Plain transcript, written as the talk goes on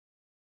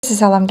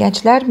Sizi salam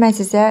gənclər. Mən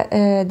sizə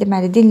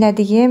deməli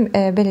dinlədiyim,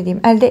 belə deyim,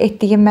 əldə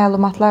etdiyim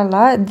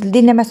məlumatlarla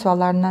dinləmə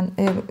suallarından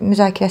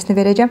müzakirəsini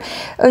verəcəm.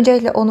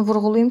 Öncəliklə onu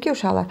vurğulayım ki,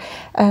 uşaqlar,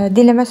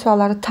 dinləmə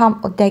sualları tam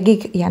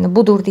dəqiq, yəni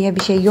budur deyə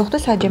bir şey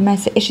yoxdur. Sadəcə mən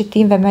sizə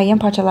eşitdiyim və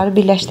müəyyən parçaları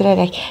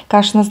birləşdirərək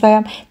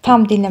qarşınızdayam.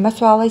 Tam dinləmə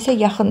sualı isə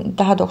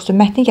daha doğrusu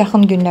mətni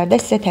yaxın günlərdə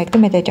sizə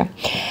təqdim edəcəm.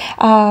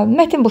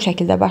 Mətn bu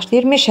şəkildə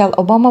başlayır. Michelle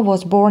Obama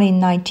was born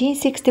in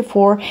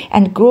 1964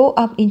 and grew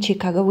up in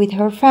Chicago with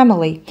her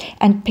family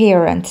and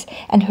parents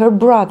and her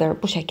brother.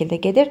 Bu şəkildə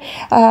gedir.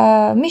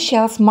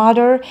 Michelle's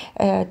mother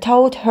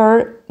taught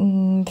her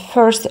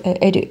first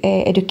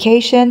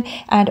education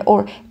and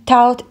or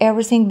taught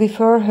everything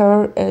before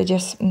her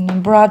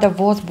brother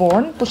was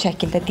born. Bu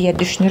şəkildə deyə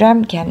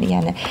düşünürəm,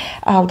 yəni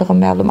aldığım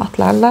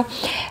məlumatlarla.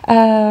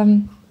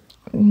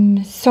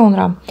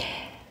 Sonra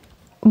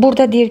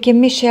burada deyir ki,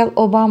 Michelle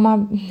Obama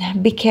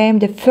became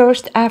the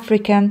first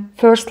African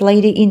first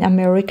lady in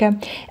America.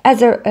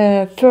 As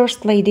a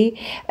first lady,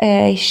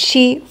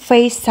 she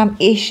faced some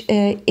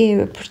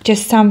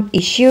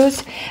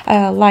issues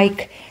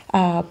like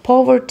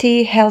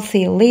poverty,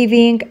 healthy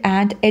living,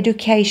 and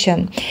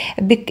education.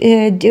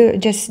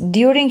 Just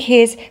during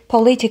his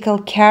political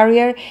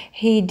career,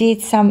 he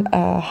did some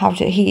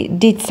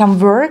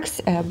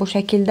works. Bu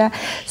şəkildə.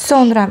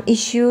 Sonra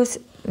issues.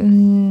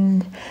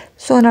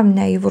 Sonra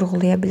nəyi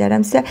vurğulaya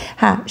bilərəm sizə?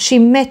 She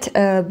met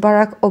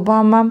Barack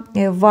Obama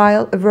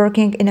while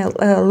working in a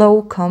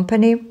law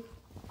company.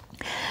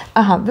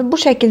 Və bu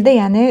şəkildə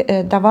yəni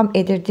davam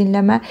edir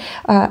dinləmə.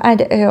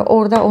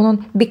 Orada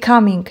onun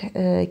Becoming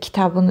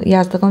kitabını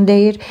yazdığını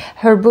deyir.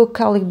 Her book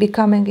called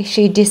Becoming,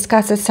 she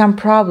discusses some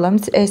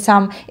problems,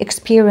 some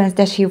experience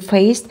that she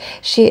faced,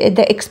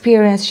 the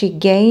experience she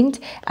gained,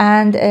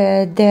 and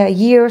the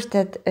years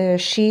that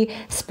she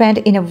spent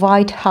in a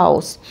White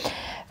House.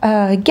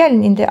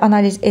 Gəlin indi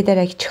analiz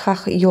edərək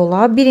çıxaq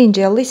yola.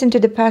 Birinci, listen to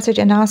the passage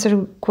and answer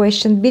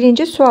question.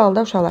 Birinci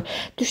sualda uşaqlar,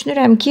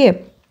 düşünürəm ki,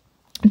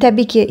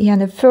 təbii ki,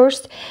 yəni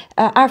first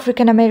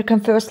African American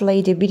first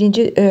lady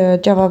birinci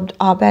cavab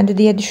A bəndi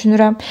deyə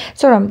düşünürəm.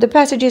 Sonra the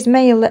passage is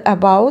mainly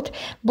about,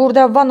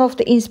 burada one of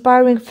the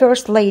inspiring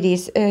first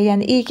ladies,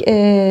 yəni ilk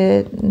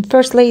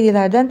first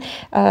ladylərdən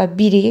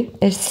biri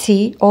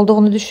C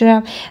olduğunu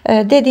düşünürəm.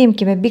 Dediyim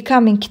kimi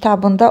Becoming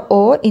kitabında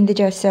o,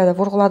 indicə sizə də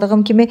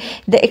vurğuladığım kimi,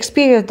 the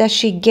experience that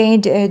she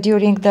gained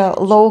during the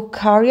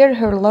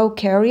her law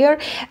career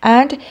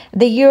and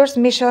the years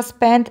Michelle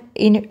spent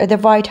in the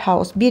White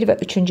House. 1 və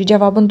 3-cü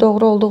cavabın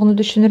doğru olduğunu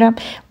düşünürəm.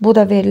 Bu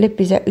da verilib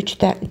bizə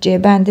 3-də C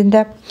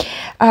bəndində.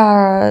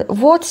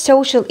 What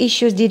social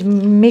issues did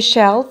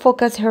Michelle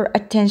focus her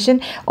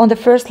attention on the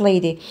first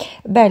lady?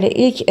 Bəli,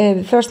 ilk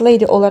first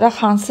lady olaraq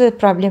hansı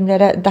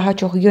problemlərə daha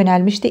çox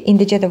yönəlmişdi?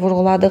 İndicə də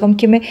vurğuladığım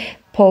kimi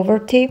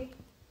poverty,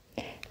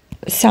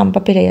 some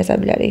belə yaza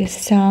bilərik.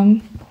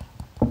 Some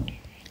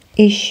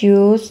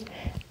issues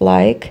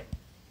like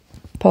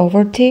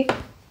poverty,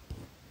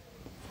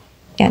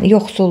 yəni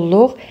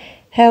yoxsulluq,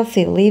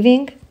 healthy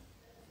living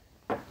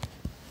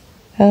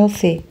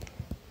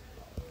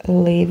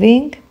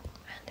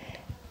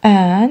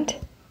and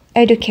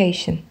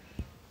education.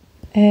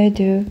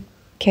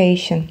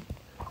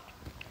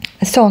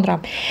 Sonra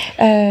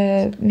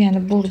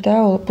yəni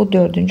burada bu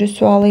 4-cü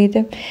sual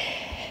idi.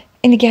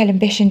 İndi gəlin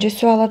 5-ci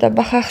suala da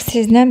baxaq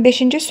sizlə.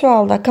 5-ci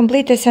sualda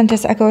complete the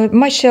sentence.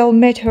 Michelle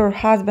met her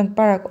husband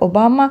Barack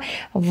Obama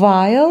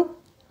while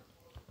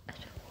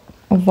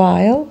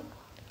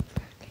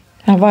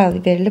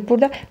verilib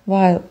burada.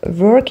 While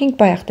working,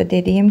 bayaq da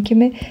dediyim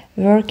kimi,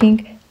 working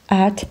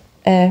at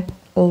a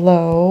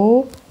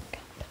law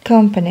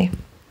company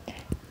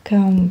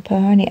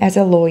as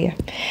a lawyer.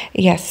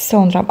 Yes,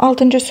 sonra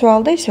 6-cı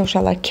sualda isə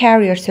uşaqlar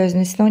career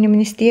sözünün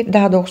sinonimini istəyir.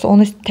 Daha doğrusu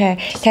onu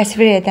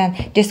təsvir edən,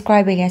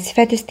 describe edən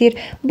sifət istəyir.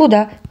 Bu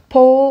da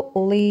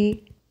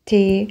political.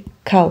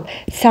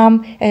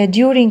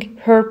 During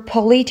her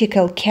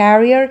political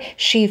career,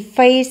 she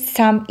faced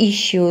some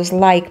issues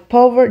like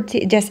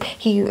poverty.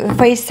 He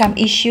faced some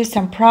issues,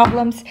 some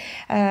problems.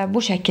 Bu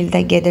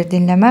şəkildə gedir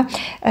dinləmə.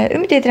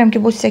 Ümid edirəm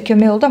ki, bu sizə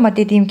kömək oldu, amma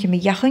dediyim kimi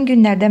yaxın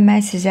günlərdə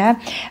mən sizə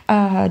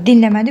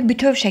dinləməni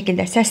bütöv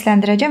şəkildə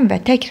səsləndirəcəm və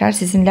təkrar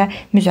sizinlə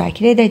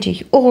müzakirə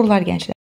edəcəyik. Uğurlar gənclər.